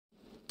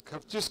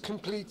I've just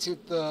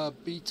completed the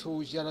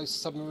Beatles Yellow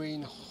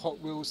Submarine Hot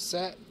Wheels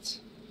set.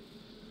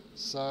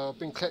 So I've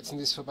been collecting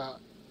this for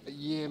about a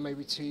year,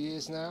 maybe 2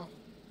 years now.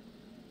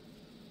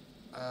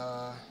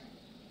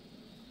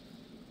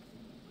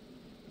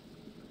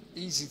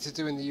 Easy to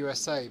do in the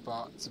USA,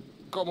 but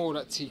got them all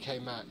at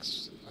TK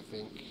Maxx, I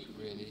think,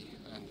 really.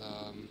 And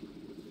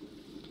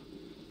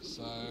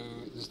so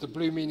there's the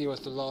Blue Meanie was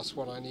the last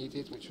one I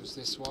needed, which was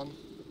this one.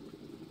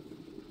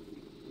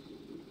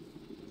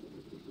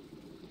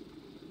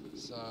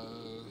 So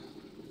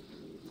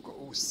I've got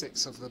all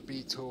 6 of the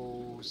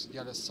Beatles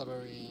Yellow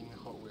Submarine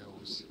Hot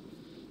Wheels,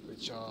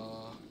 which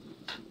are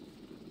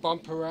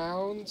Bump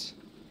Around,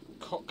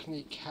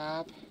 Cockney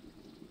Cab,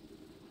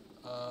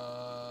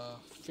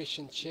 Fish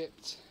and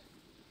Chipped,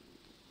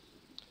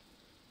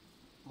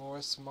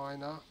 Morris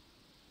Minor,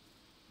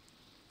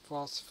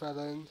 Fast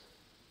Felon,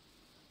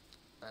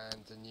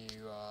 and the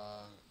new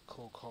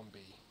Cool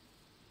Combi,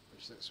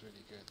 which looks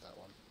really good, that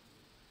one.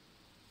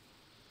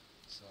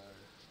 So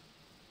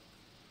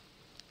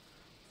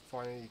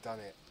finally done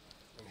it.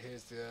 And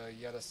here's the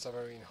Yellow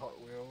Submarine Hot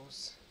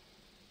Wheels.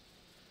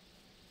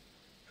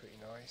 Pretty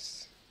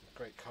nice,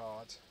 great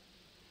card.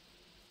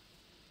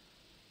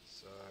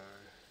 So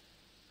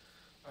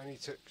only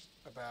took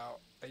about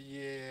a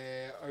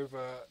year,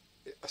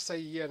 I say a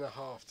year and a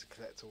half to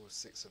collect all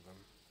 6 of them.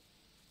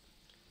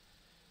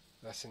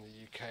 That's in the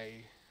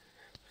UK,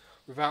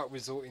 without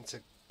resorting to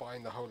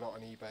buying the whole lot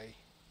on eBay.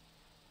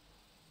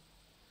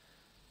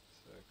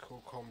 So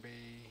Cool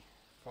Combi,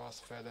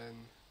 Fast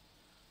Felon,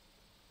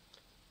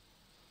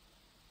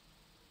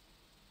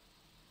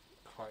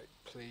 quite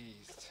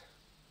pleased.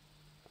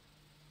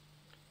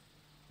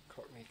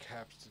 Cockney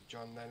Cabs to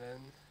John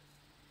Lennon,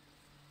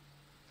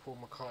 Paul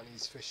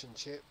McCartney's Fish and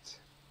Chipped.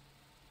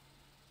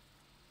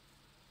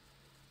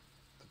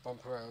 The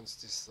Bump Around's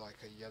just like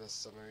a Yellow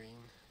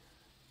Submarine.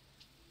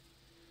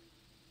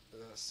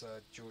 That's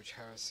George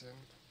Harrison,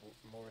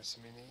 Morris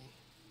Meanie.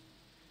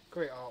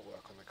 Great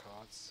artwork on the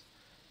cards.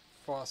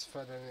 Fast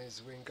Felon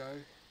is Wingo,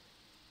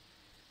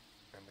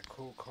 and the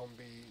Cool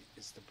Combi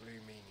is the Blue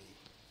Meanie.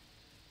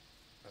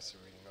 That's a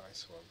really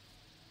nice one.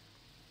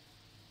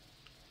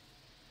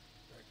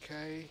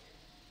 Okay,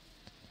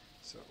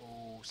 so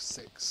all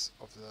 6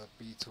 of the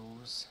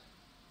Beatles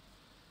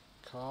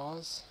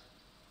cars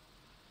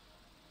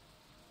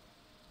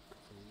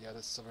from the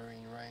Yellow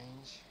Submarine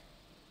range.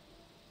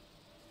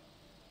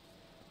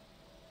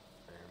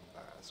 And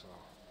that as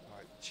well.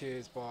 Right,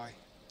 cheers, bye.